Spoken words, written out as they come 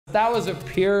That was a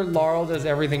pure Laurel does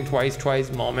everything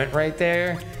twice moment right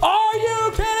there. Are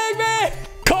you kidding me?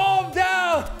 Calm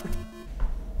down.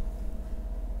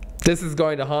 This is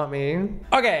going to haunt me.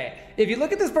 Okay, if you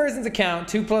look at this person's account,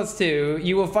 2 + 2,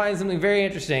 you will find something very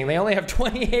interesting. They only have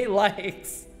 28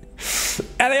 likes,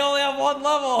 and they only have 1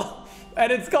 level,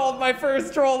 and it's called My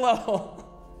First Troll Level.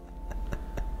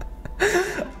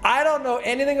 I don't know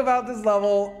anything about this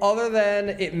level other than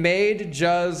it made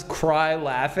Juz cry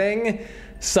laughing.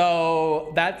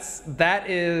 So that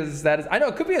is, I know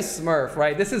it could be a Smurf,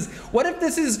 right? What if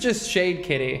this is just Shade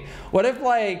Kitty? What if,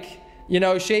 like, you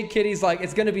know, Shade Kitty's like,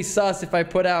 it's gonna be sus if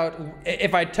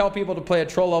I tell people to play a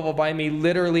troll level by me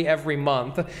literally every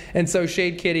month. And so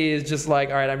Shade Kitty is just like,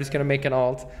 all right, I'm just gonna make an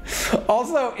alt.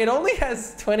 Also, it only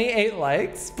has 28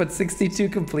 likes, but 62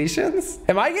 completions.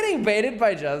 Am I getting baited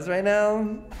by Juz right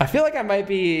now? I feel like I might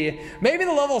be, maybe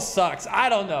the level sucks. I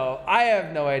don't know. I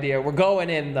have no idea. We're going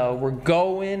in though. We're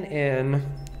going in.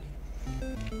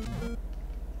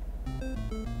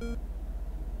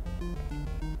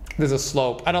 There's a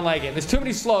slope. I don't like it. There's too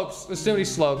many slopes. There's too many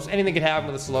slopes. Anything could happen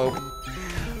with a slope.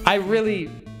 I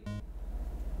really...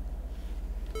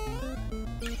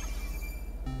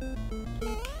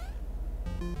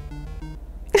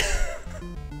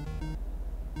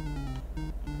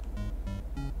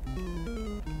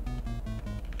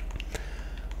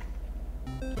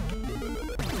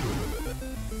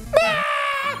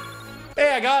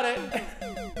 Hey, I got it.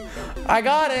 I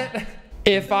got it.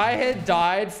 If I had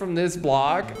died from this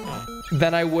block,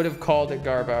 then I would have called it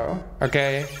Garbo,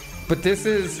 okay? But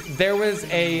there was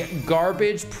a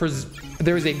garbage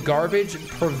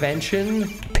prevention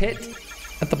pit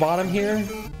at the bottom here,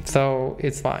 so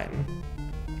it's fine.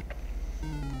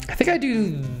 I think I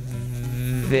do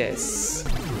this.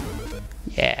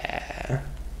 Yeah.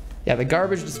 Yeah, the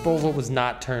garbage disposal was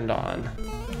not turned on.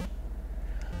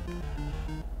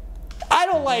 I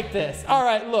don't like this. All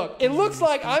right, look, it looks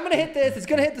like I'm gonna hit this, it's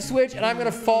gonna hit the switch, and I'm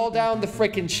gonna fall down the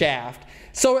frickin' shaft.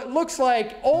 So it looks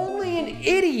like only an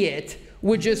idiot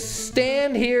would just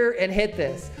stand here and hit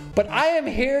this. But I am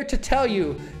here to tell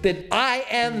you that I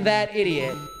am that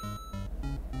idiot.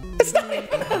 It's not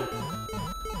even...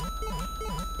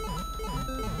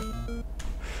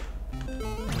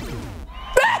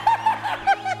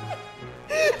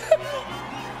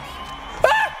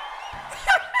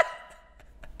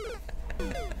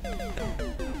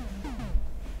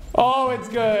 Oh, it's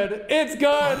good. It's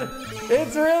good.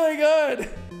 It's really good.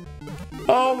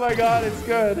 Oh my God, it's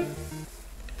good.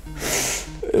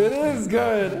 It is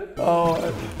good. Oh,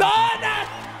 no!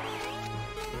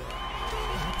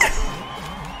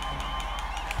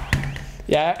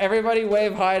 Yeah, everybody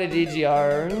wave hi to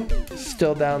DGR.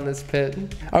 Still down this pit.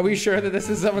 Are we sure that this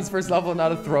is someone's first level,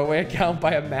 not a throwaway account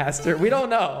by a master? We don't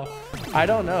know. I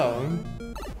don't know.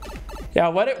 Yeah,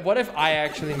 what if I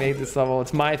actually made this level?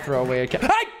 It's my throwaway account.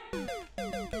 Hi!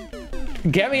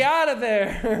 Get me out of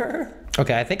there.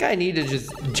 Okay, I think I need to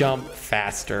just jump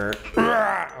faster.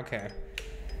 Okay.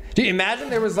 Dude,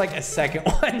 imagine there was like a second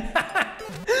one.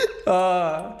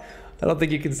 I don't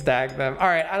think you can stack them. All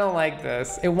right, I don't like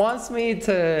this. It wants me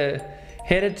to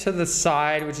hit it to the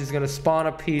side, which is gonna spawn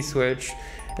a P-switch,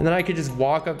 and then I could just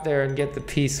walk up there and get the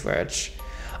P-switch.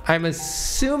 I'm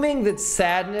assuming that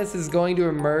sadness is going to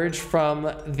emerge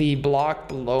from the block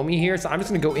below me here, so I'm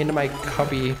just gonna go into my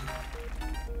cubby.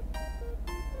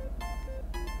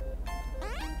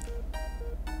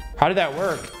 How did that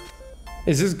work?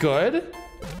 Is this good?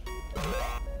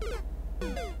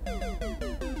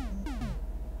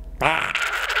 Ah!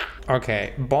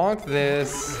 Okay, bonk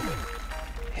this,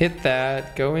 hit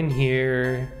that, go in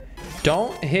here.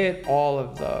 Don't hit all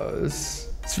of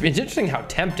those. It's interesting how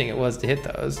tempting it was to hit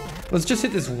those. Let's just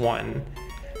hit this one.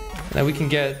 And then we can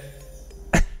get...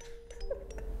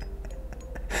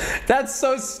 That's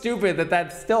so stupid that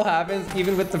that still happens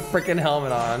even with the freaking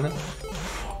helmet on.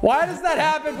 Why does that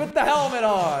happen with the helmet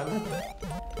on?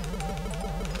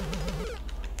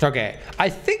 Okay, I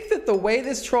think that the way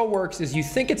this troll works is you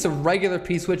think it's a regular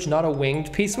P-switch, not a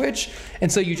winged P-switch.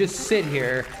 And so you just sit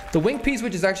here. The winged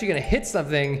P-switch is actually gonna hit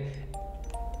something.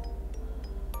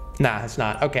 Nah, it's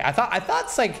not. Okay, I thought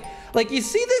it's like you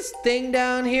see this thing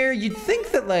down here? You'd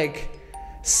think that like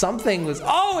something was,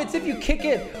 oh, it's if you kick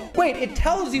it. Wait, it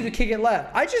tells you to kick it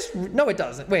left. No, it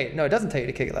doesn't. Wait, no, it doesn't tell you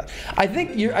to kick it left. I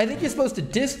think you're supposed to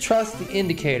distrust the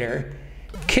indicator,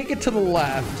 kick it to the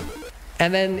left,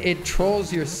 and then it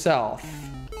trolls yourself.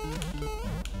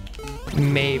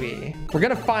 Maybe. We're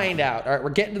gonna find out. All right,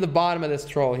 we're getting to the bottom of this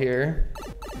troll here.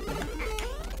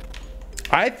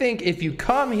 I think if you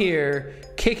come here,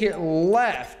 kick it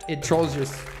left, it trolls your...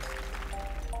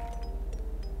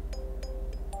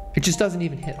 It just doesn't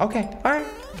even hit. Okay, all right,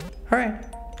 all right,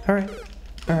 all right,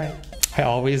 all right. I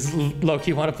always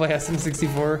low-key want to play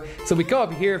SM64. So we go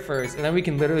up here first, and then we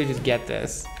can literally just get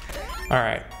this. All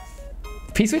right.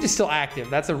 P-switch is still active.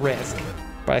 That's a risk,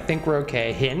 but I think we're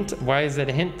okay. Hint? Why is it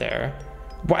a hint there?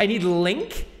 Why, I need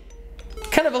Link?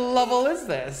 What kind of a level is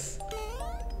this?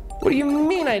 What do you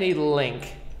mean I need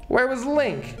Link? Where was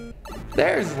Link?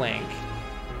 There's Link.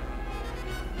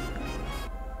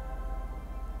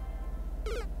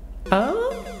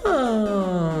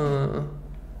 Oh.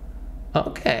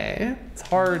 Okay.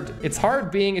 It's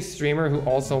hard being a streamer who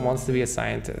also wants to be a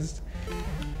scientist.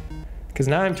 Because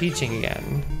now I'm teaching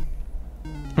again.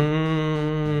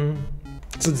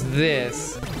 So it's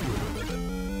this.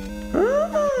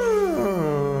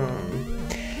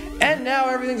 And now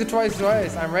everything's a twice.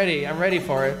 I'm ready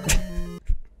for it.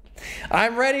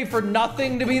 I'm ready for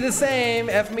nothing to be the same.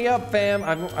 F me up, fam.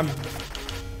 I'm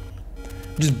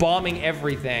just bombing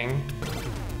everything.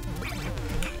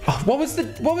 Oh, what was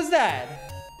that? What was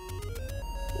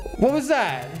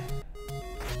that?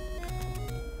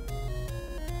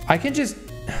 I can just,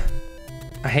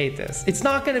 I hate this. It's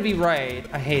not gonna be right.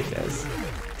 I hate this.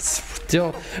 It's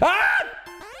still,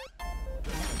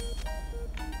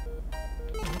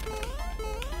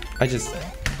 I just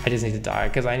need to die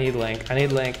because I need Link. I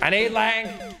need Link.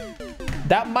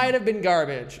 That might have been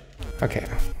garbage. Okay,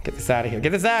 get this out of here.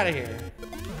 Get this out of here.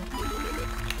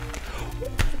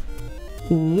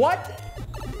 What?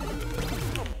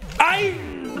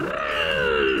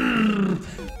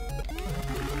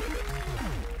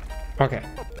 Okay.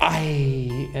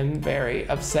 I am very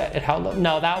upset at how low.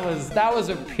 No, that was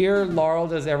a pure Laurel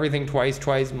does everything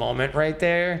twice moment right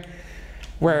there,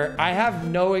 where I have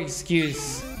no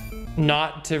excuse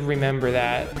not to remember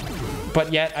that,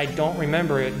 but yet I don't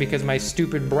remember it because my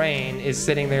stupid brain is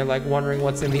sitting there like wondering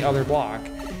what's in the other block.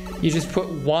 You just put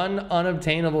one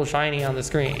unobtainable shiny on the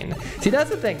screen. See,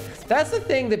 that's the thing. That's the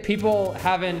thing that people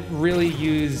haven't really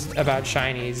used about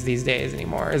shinies these days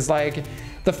anymore. Is like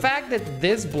the fact that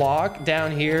this block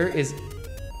down here is.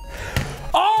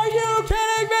 Are you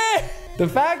kidding me? The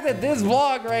fact that this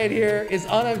block right here is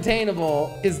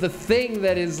unobtainable is the thing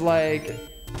that is like.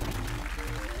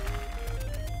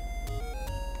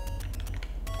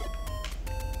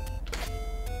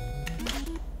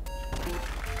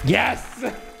 Yes!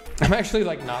 I'm actually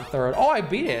like not thorough. Oh, I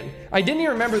beat it. I didn't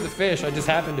even remember the fish. I just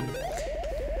happened to.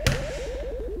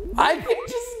 I can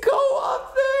just go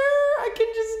up there. I can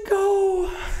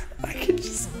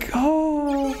just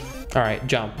go. All right,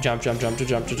 jump.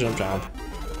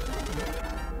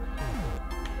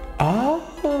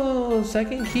 Oh,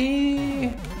 second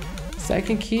key.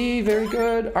 Very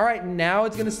good. All right, now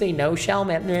it's gonna say no shell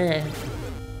met. I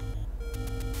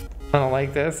don't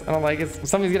like this. I don't like it.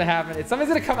 Something's gonna happen. Something's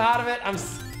gonna come out of it.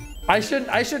 I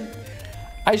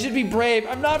should be brave.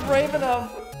 I'm not brave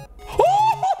enough.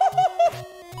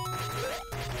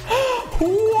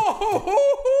 Whoa!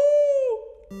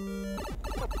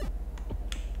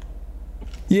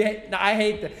 Yeah, no, I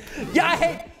hate that. Yeah, I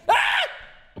hate.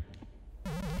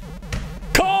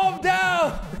 Calm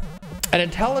down. An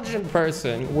intelligent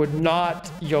person would not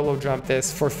YOLO jump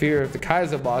this for fear of the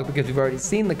Kaiser block because we've already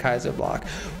seen the Kaiser block.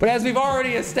 But as we've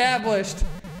already established,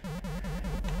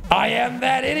 I am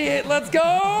that idiot. Let's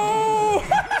go!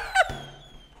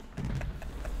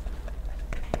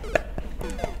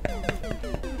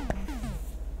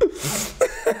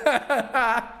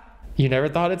 You never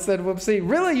thought it said whoopsie?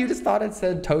 Really? You just thought it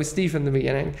said toasty from the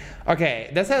beginning?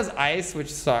 Okay, this has ice,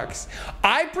 which sucks.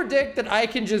 I predict that I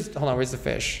can just... Hold on, where's the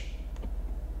fish?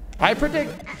 I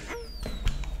predict...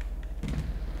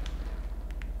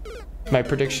 My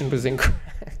prediction was incorrect.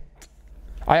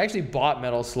 I actually bought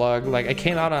Metal Slug. Like, it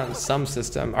came out on some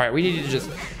system. All right, we need to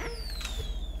just...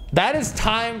 That is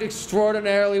timed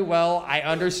extraordinarily well. I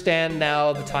understand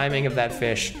now the timing of that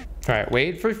fish. All right,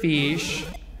 wait for fish.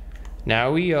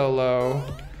 Now we YOLO.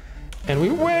 And we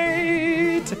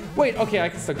wait. Wait, okay, I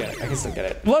can still get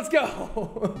it. Let's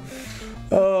go.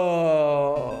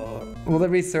 Oh, will there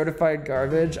be certified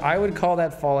garbage? I would call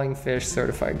that falling fish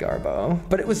certified garbo.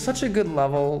 But it was such a good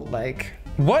level, like...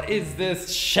 What is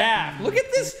this shaft? Look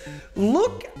at this.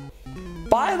 Look,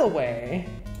 by the way,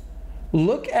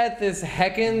 look at this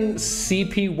heckin'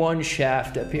 CP1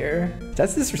 shaft up here.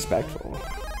 That's disrespectful.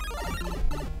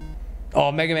 Oh,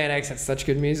 Mega Man X has such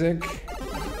good music.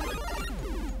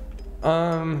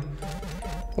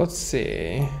 Let's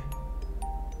see.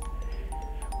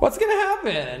 What's gonna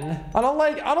happen? I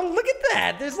don't look at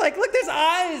that. There's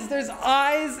eyes. There's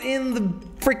eyes in the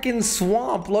freaking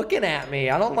swamp looking at me.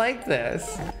 I don't like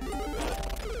this.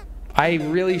 I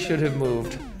really should have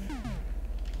moved.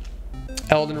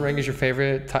 Elden Ring is your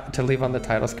favorite to leave on the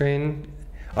title screen?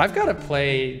 I've got to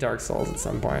play Dark Souls at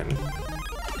some point.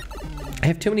 I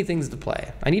have too many things to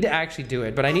play. I need to actually do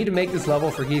it, but I need to make this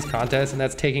level for Geese Contest, and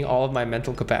that's taking all of my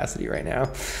mental capacity right now.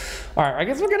 All right, I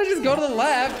guess we're gonna just go to the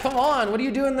left. Come on, what are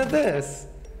you doing with this?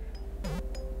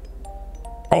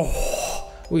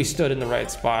 Oh, we stood in the right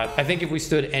spot. I think if we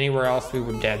stood anywhere else, we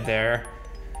were dead there.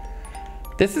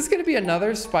 This is gonna be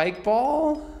another spike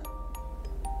ball.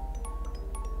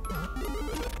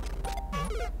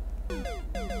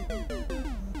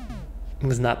 It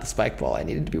was not the spike ball I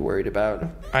needed to be worried about.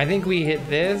 I think we hit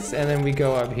this and then we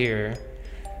go up here.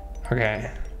 Okay.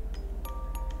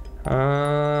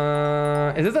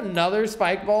 Is this another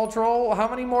spike ball troll? How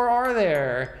many more are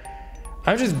there?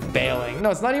 I'm just bailing. No,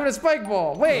 it's not even a spike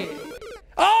ball. Wait.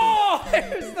 Oh,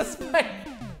 there's the spike.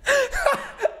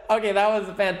 Okay, that was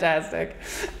fantastic.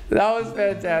 That was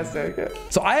fantastic.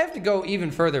 So I have to go even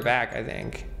further back, I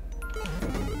think.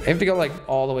 I have to go like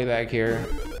all the way back here.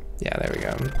 Yeah, there we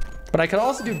go. But I could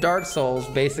also do Dark Souls,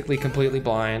 basically completely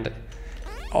blind,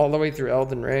 all the way through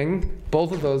Elden Ring.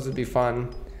 Both of those would be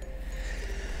fun.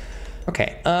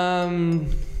 Okay,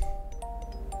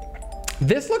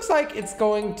 this looks like it's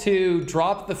going to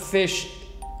drop the fish.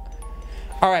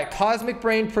 All right, Cosmic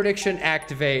Brain prediction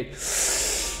activate.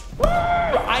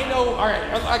 I know, all right,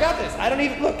 I got this. I don't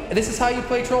even, look, this is how you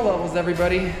play troll levels,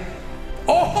 everybody.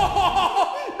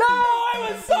 Oh, no, I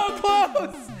was so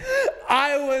close.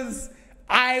 I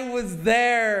was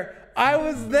there. I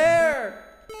was there.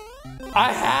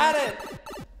 I had it.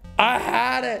 I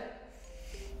had it.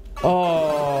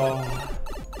 Oh.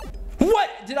 What?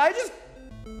 Did I just...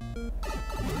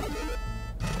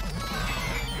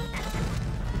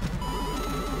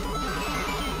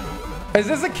 Is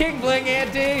this a King Bling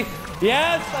ante?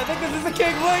 Yes, I think this is a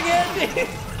King Bling ante.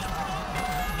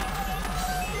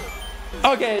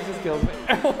 Okay, it just kills me.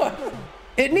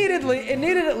 It needed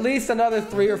at least another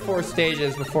 3 or 4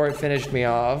 stages before it finished me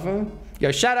off.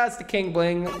 Yo, shout outs to King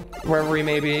Bling, wherever he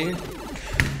may be.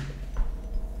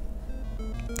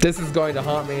 This is going to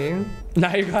haunt me.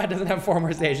 Now your god doesn't have 4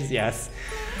 more stages, yes.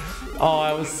 Oh,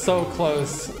 I was so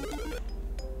close.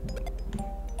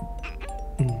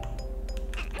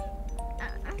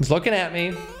 He's looking at me.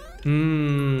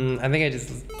 I think I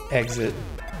just exit.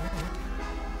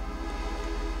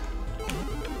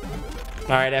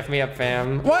 All right, F me up,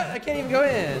 fam. What? I can't even go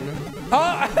in.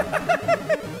 Oh!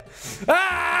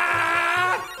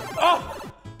 Ah!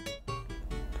 Oh!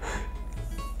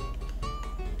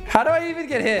 How do I even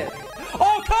get hit?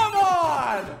 Oh, come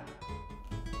on!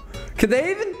 Can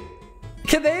they even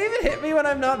hit me when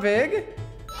I'm not big?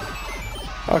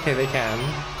 Okay, they can.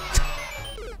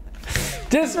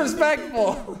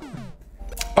 Disrespectful.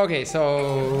 Okay,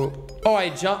 so... Oh, I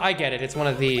get it. It's one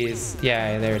of these.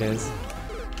 Yeah, there it is.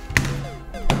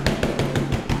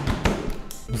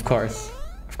 Of course.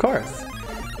 Of course.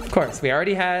 Of course. We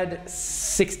already had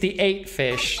 68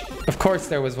 fish. Of course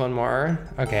there was one more.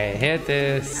 Okay, hit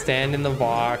this. Stand in the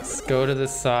box. Go to the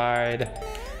side.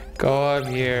 Go up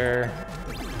here.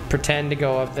 Pretend to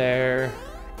go up there.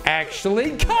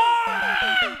 Actually go!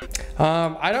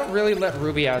 I don't really let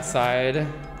Ruby outside.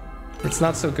 It's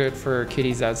not so good for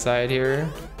kitties outside here.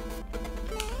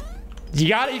 You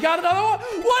got another one?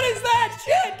 What is that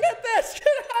shit? Get that shit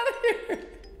out of here!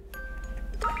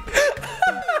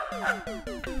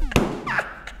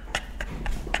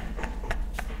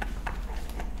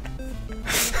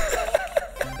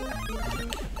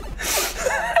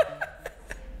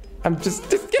 Just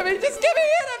give me it.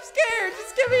 I'm scared.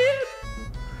 Just give me it.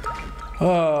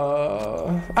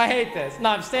 Oh, I hate this. No,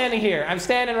 I'm standing here. I'm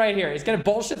standing right here.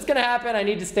 Bullshit's gonna happen. I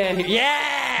need to stand here.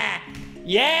 Yeah!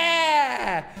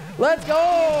 Yeah! Let's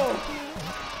go!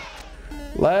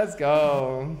 Let's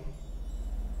go.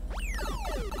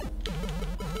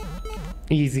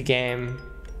 Easy game.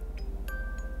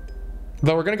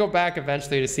 But we're gonna go back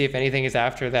eventually to see if anything is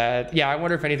after that. Yeah, I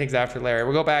wonder if anything's after Larry.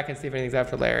 We'll go back and see if anything's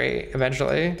after Larry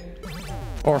eventually.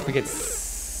 Or if we get...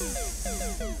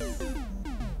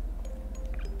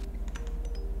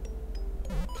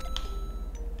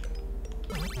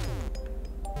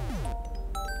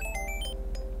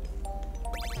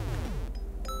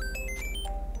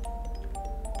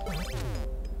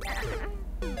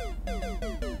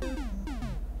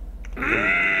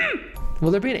 Will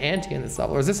there be an ante in this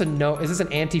level, or is this an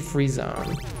ante-free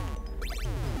zone?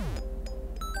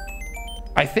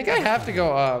 I think I have to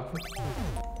go up.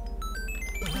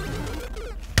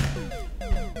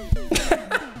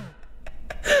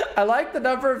 I like the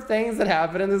number of things that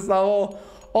happen in this level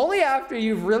only after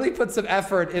you've really put some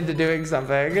effort into doing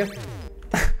something.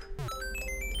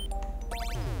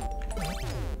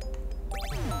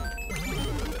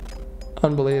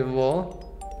 Unbelievable.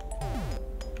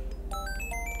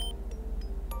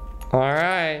 All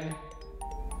right.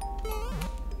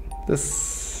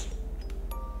 This.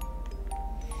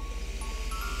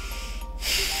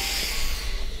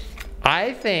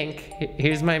 I think,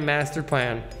 here's my master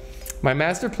plan. My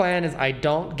master plan is I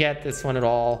don't get this one at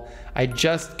all. I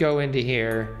just go into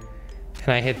here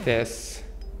and I hit this.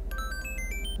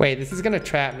 Wait, this is gonna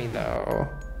trap me though.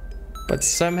 But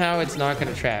somehow it's not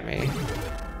gonna trap me.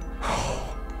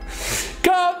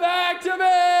 Come back to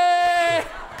me!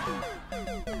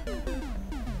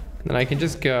 Then I can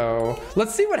just go.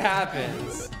 Let's see what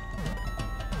happens.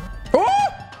 Oh!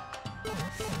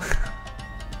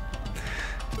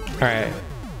 All right.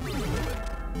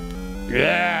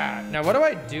 Yeah. Now what do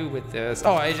I do with this?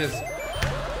 Oh, I just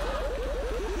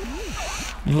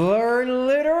learn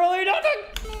literally nothing.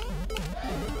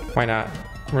 Why not?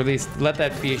 Or at least let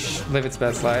that fish live its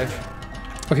best life.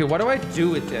 Okay, what do I do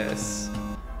with this?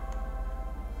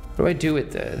 What do I do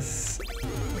with this?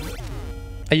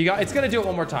 It's gonna do it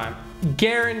one more time.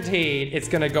 Guaranteed, it's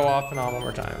gonna go off and on one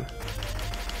more time.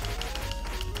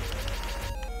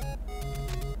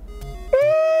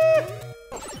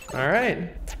 All right.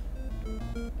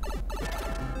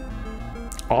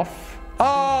 Off.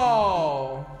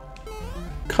 Oh!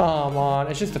 Come on,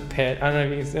 it's just a pit. I don't know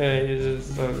if you can say it's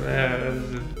just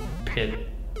a pit.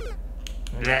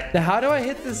 Now, how do I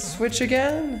hit this switch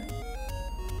again?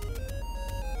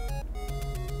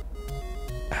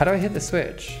 How do I hit the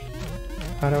switch?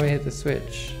 How do I hit the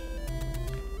switch?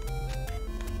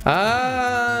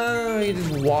 Ah, you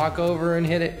just walk over and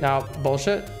hit it. No,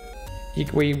 bullshit.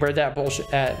 Where'd that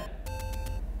bullshit at?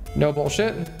 No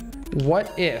bullshit.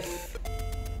 What if?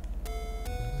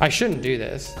 I shouldn't do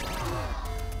this.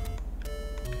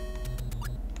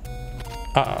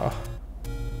 Uh-oh.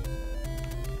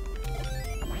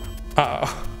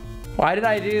 Uh-oh. Why did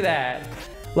I do that?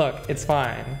 Look, it's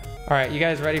fine. All right, you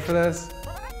guys ready for this?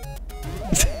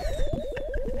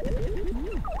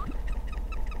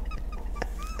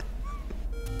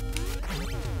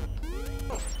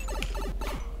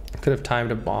 Could have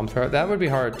timed a bomb throw. That would be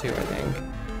hard too, I think.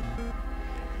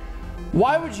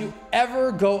 Why would you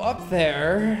ever go up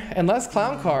there? Unless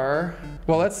Clown Car.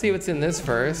 Well, let's see what's in this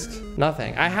first.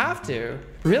 Nothing. I have to.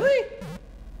 Really?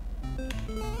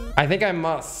 I think I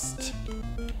must.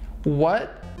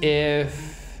 What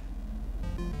if...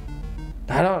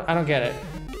 I don't get it.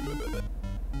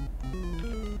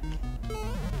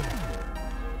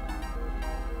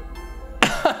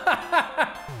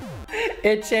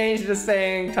 It changed to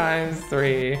saying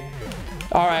 ×3.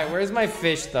 All right, where's my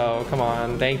fish though? Come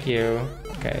on, thank you.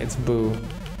 Okay, it's Boo.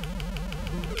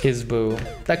 Is Boo.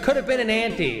 That could have been an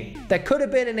ante. That could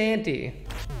have been an ante.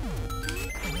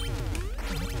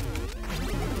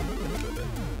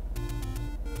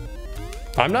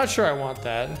 I'm not sure I want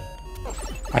that.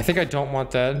 I think I don't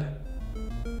want that.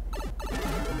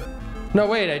 No,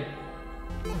 wait,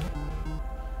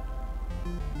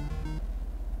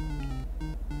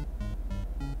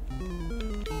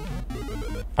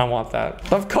 I want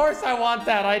that. Of course I want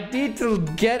that. I need to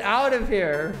get out of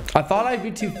here. I thought I'd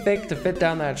be too thick to fit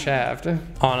down that shaft. On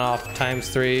off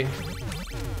 ×3.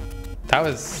 That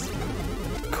was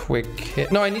quick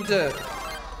hit. No, I need to.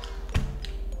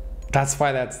 That's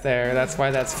why that's there. That's why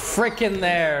that's freaking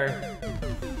there.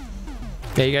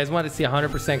 Yeah, you guys want to see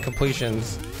 100%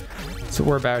 completions. That's what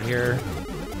we're about here.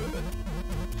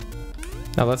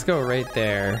 Now let's go right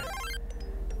there.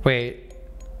 Wait.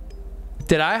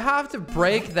 Did I have to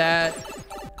break that?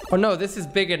 Oh no, this is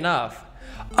big enough.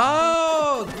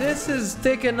 Oh, this is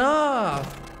thick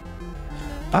enough.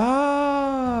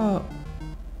 Oh.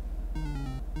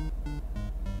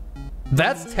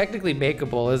 That's technically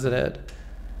makeable, isn't it?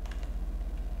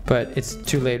 But it's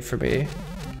too late for me.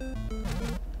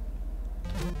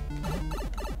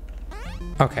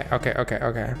 Okay.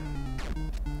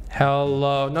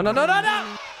 Hello.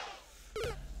 No.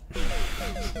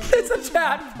 It's a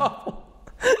chat bubble.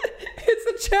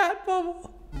 It's a chat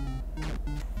bubble.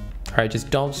 All right,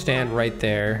 just don't stand right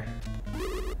there.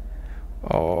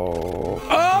 Oh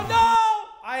no!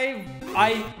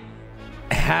 I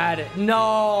had it.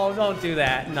 No, don't do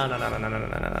that. No.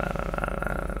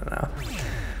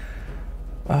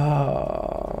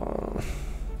 Oh.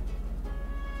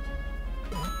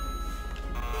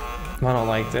 I don't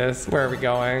like this. Where are we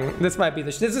going? This might be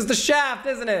this is the shaft,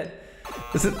 isn't it?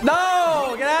 This is,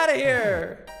 no, get out of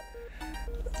here.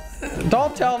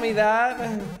 Don't tell me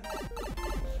that.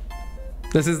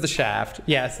 This is the shaft.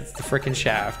 Yes, it's the frickin'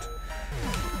 shaft.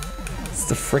 It's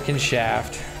the frickin'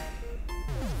 shaft.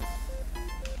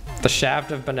 The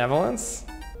shaft of benevolence?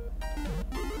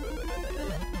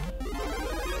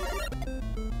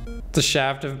 The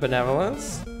shaft of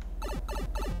benevolence.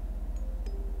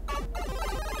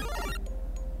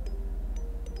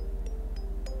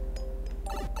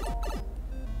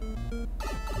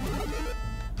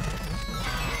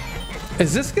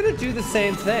 Is this gonna do the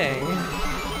same thing?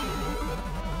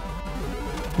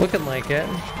 Looking like it.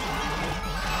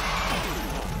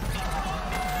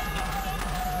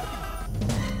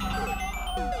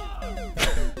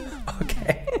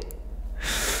 Okay.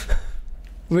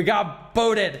 We got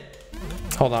booted.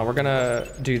 Hold on, we're gonna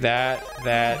do that,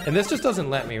 and this just doesn't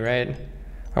let me, right?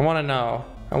 I wanna know.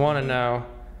 I wanna know.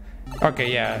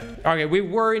 Okay, yeah. Okay, we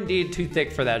were indeed too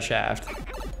thick for that shaft.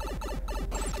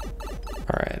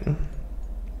 All right.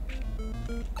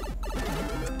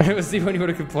 If it was CV1, you would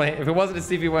have complained. If it wasn't a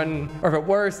CV1, or if it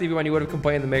were a CV1, you would have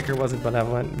complained the maker wasn't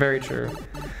benevolent. Very true.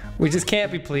 We just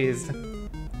can't be pleased.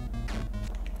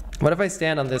 What if I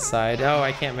stand on this side? Oh,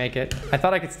 I can't make it. I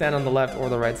thought I could stand on the left or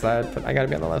the right side, but I gotta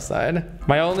be on the left side.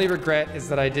 My only regret is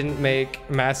that I didn't make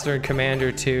Master and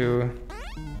Commander 2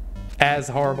 as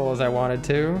horrible as I wanted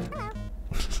to.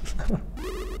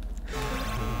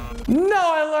 No,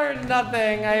 I learned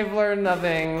nothing. I've learned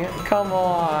nothing. Come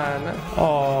on.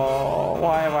 Oh,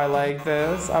 why am I like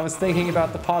this? I was thinking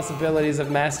about the possibilities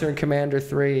of Master and Commander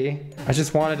 3. I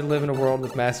just wanted to live in a world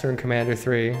with Master and Commander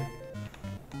 3.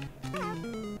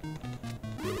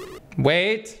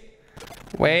 Wait.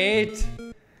 Wait.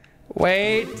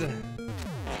 Wait.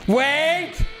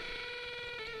 Wait!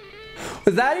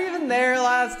 Was that even there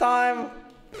last time?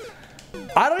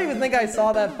 I don't even think I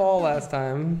saw that fall last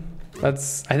time. I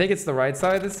think it's the right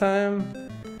side this time.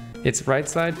 It's right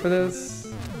side for this.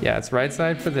 Yeah, it's right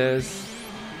side for this.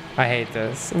 I hate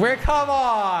this. Come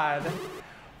on!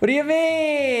 What do you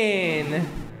mean?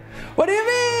 What do you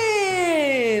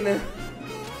mean?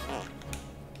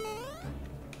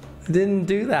 I didn't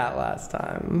do that last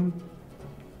time.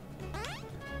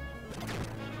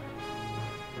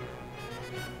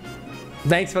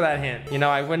 Thanks for that hint. You know,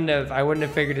 I wouldn't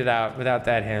have figured it out without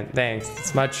that hint. Thanks.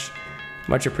 It's much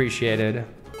appreciated.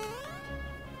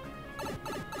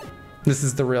 This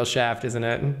is the real shaft, isn't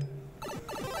it?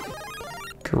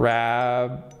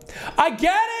 Grab. I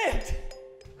get it!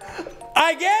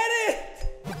 I get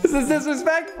it! This is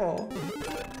disrespectful.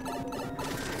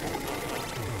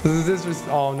 This is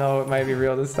disrespectful. Oh no, it might be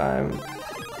real this time.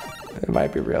 It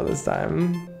might be real this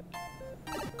time.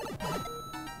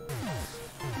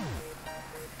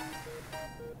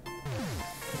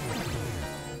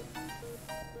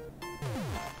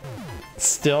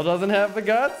 Still doesn't have the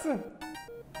guts?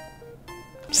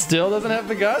 Still doesn't have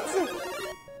the guts?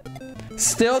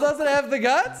 Still doesn't have the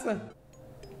guts?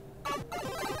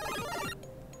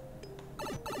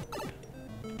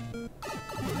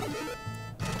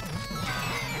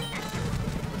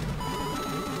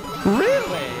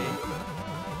 Really?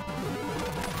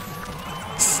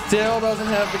 Still doesn't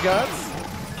have the guts?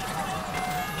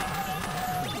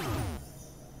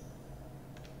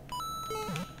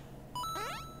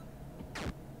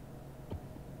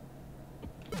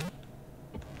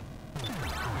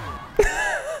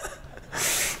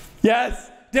 Yes!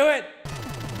 Do it!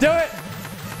 Do it!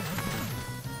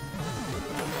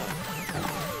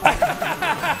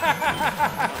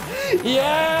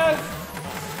 Yes!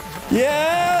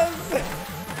 Yes!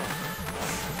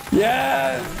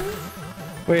 Yes!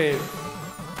 Wait.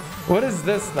 What is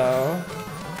this though?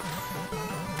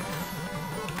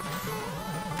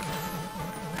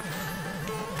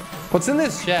 What's in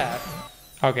this shaft?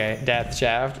 Okay, death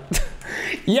shaft.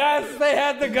 Yes, they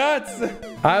had the guts.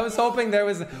 I was hoping there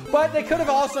was, but they could have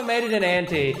also made it an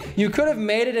ante. You could have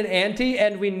made it an ante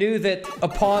and we knew that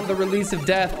upon the release of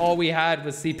death, all we had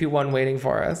was CP1 waiting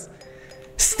for us.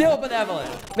 Still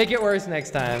benevolent. Make it worse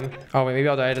next time. Oh wait, maybe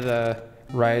I'll die to the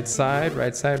right side,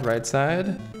 right side, right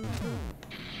side.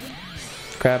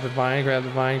 Grab the vine, grab the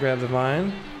vine, grab the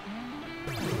vine.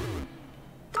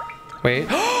 Wait.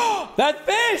 That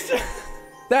fish!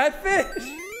 That fish!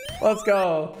 Let's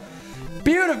go.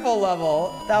 Beautiful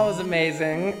level. That was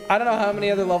amazing. I don't know how many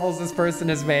other levels this person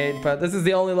has made, but this is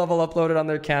the only level uploaded on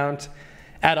their account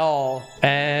at all.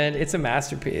 And it's a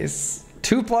masterpiece.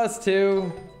 2 +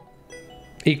 2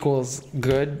 equals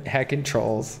good heckin'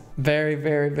 trolls. Very,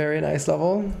 very, very nice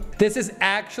level. This is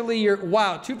actually your,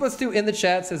 wow, 2 + 2 in the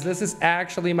chat says this is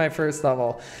actually my first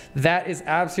level. That is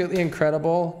absolutely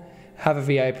incredible. Have a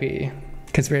VIP.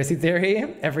 Conspiracy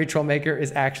theory, every troll maker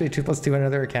is actually 2 + 2 on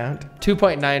another account.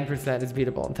 2.9% is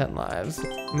beatable in 10 lives.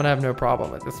 I'm gonna have no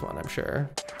problem with this one, I'm sure.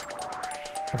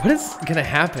 What is gonna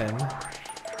happen?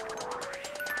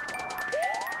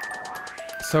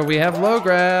 So we have low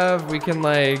grav, we can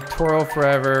like twirl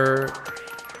forever.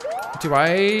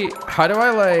 How do I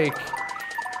like,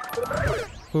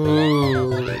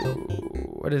 Ooh.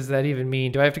 What does that even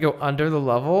mean? Do I have to go under the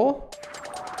level?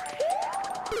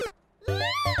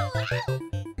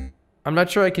 I'm not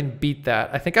sure I can beat that.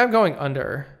 I think I'm going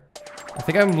under. I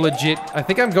think I'm legit. I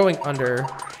think I'm going under.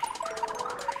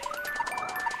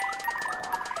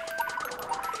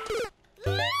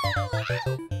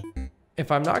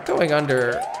 If I'm not going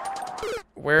under,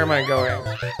 where am I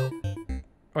going?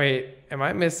 Wait, am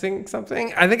I missing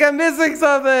something? I think I'm missing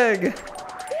something!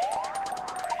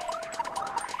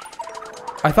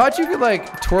 I thought you could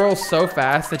like twirl so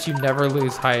fast that you never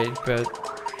lose height, but...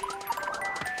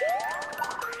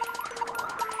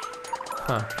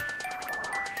 Huh.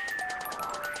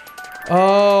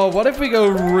 Oh, what if we go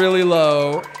really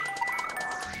low?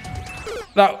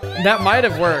 That might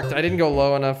have worked. I didn't go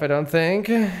low enough, I don't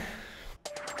think.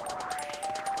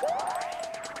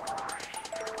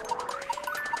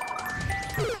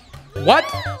 What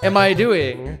am I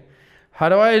doing? How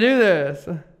do I do this?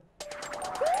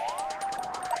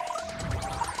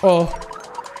 Oh.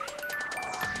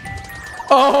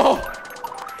 Oh!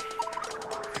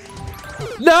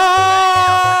 No!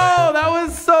 That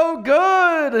was so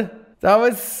good! That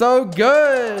was so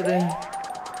good!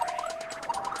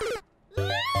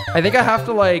 I think I have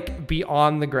to like be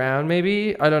on the ground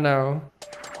maybe? I don't know.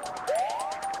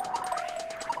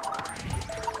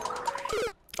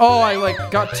 Oh, I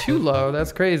like got too low.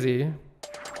 That's crazy.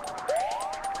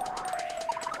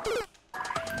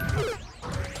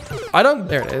 I don't,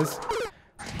 there it is.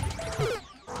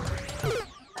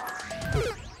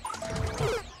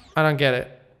 I don't get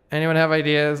it. Anyone have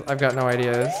ideas? I've got no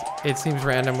ideas. It seems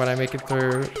random when I make it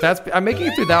through. I'm making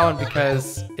it through that one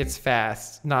because it's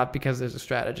fast, not because there's a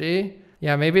strategy.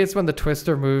 Yeah, maybe it's when the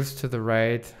twister moves to the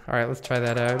right. All right, let's try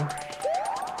that out.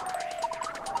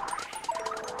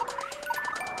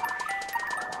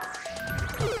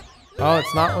 Oh,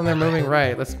 it's not when they're moving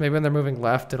right. Maybe when they're moving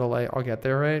left, I'll get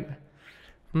there, right?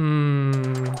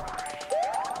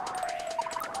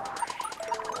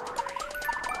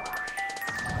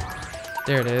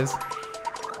 There it is.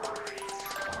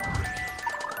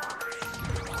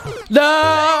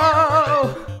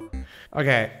 No!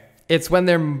 Okay. It's when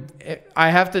they're,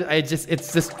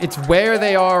 it's where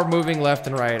they are moving left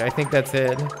and right. I think that's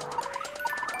it.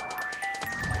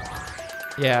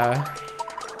 Yeah.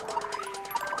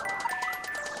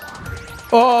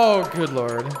 Oh, good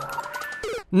Lord.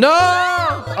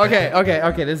 No! Okay, okay,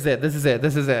 okay, this is it, this is it,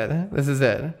 this is it, this is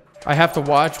it. I have to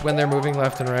watch when they're moving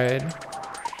left and right.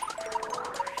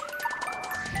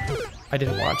 I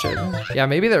didn't watch it. Yeah,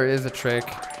 maybe there is a trick.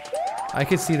 I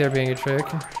could see there being a trick.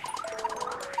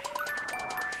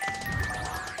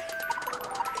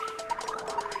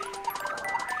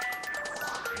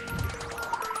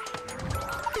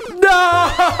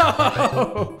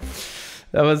 No!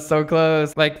 That was so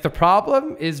close. Like, the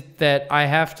problem is that I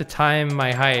have to time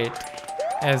my height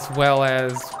as well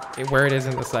as where it is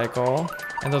in the cycle.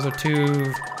 And those are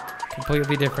two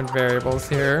completely different variables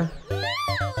here.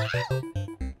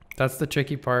 That's the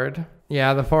tricky part.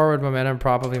 Yeah, the forward momentum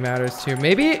probably matters too.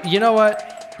 Maybe, you know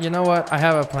what? You know what? I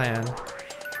have a plan.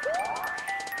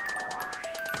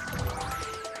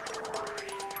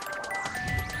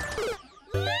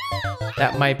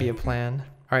 That might be a plan.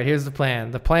 All right, here's the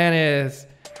plan. The plan is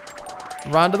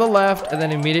run to the left and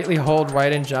then immediately hold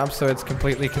right and jump so it's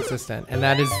completely consistent. And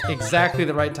that is exactly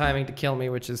the right timing to kill me,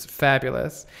 which is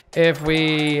fabulous. If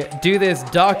we do this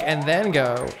duck and then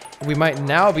go, we might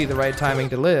now be the right timing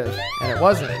to live. And it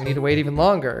wasn't. We need to wait even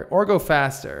longer or go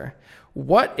faster.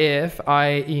 What if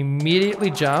I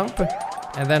immediately jump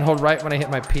and then hold right when I hit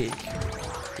my peak?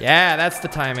 Yeah, that's the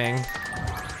timing.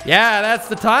 Yeah, that's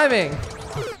the timing.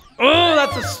 Oh,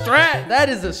 that's a strat. That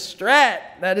is a strat.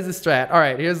 That is a strat. All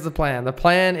right, here's the plan. The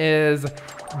plan is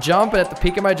jump, and at the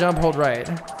peak of my jump, hold right.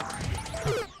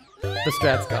 The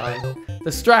strat's gone.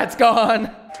 The strat's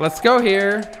gone. Let's go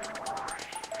here.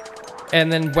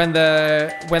 And then when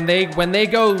they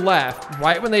go left,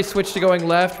 right when they switch to going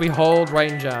left, we hold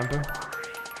right and jump.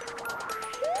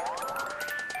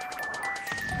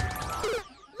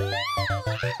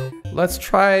 Let's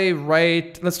try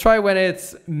right. Let's try when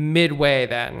it's midway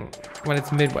then. When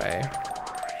it's midway.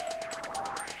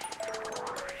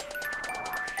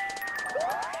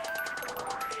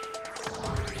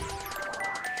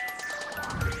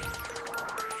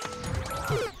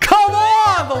 Come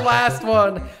on! The last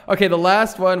one. Okay, the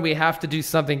last one we have to do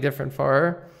something different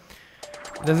for.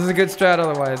 This is a good strat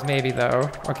otherwise, maybe though.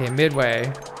 Okay,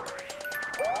 midway.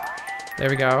 There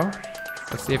we go.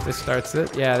 Let's see if this starts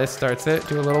it. Yeah, this starts it.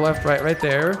 Do a little left, right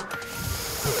there.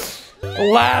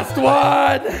 Last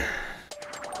one!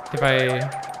 If I...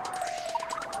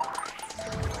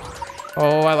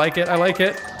 Oh, I like it, I like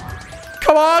it.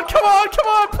 Come on, come on, come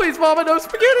on. Please, mama, no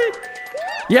spaghetti.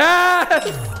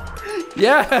 Yes.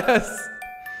 Yes.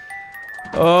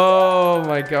 Oh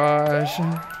my gosh.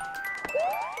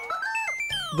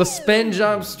 The spin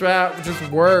jump strat just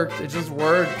worked. It just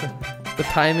worked. The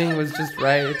timing was just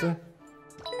right.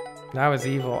 That was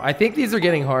evil. I think these are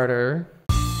getting harder.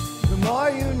 The more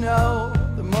you know.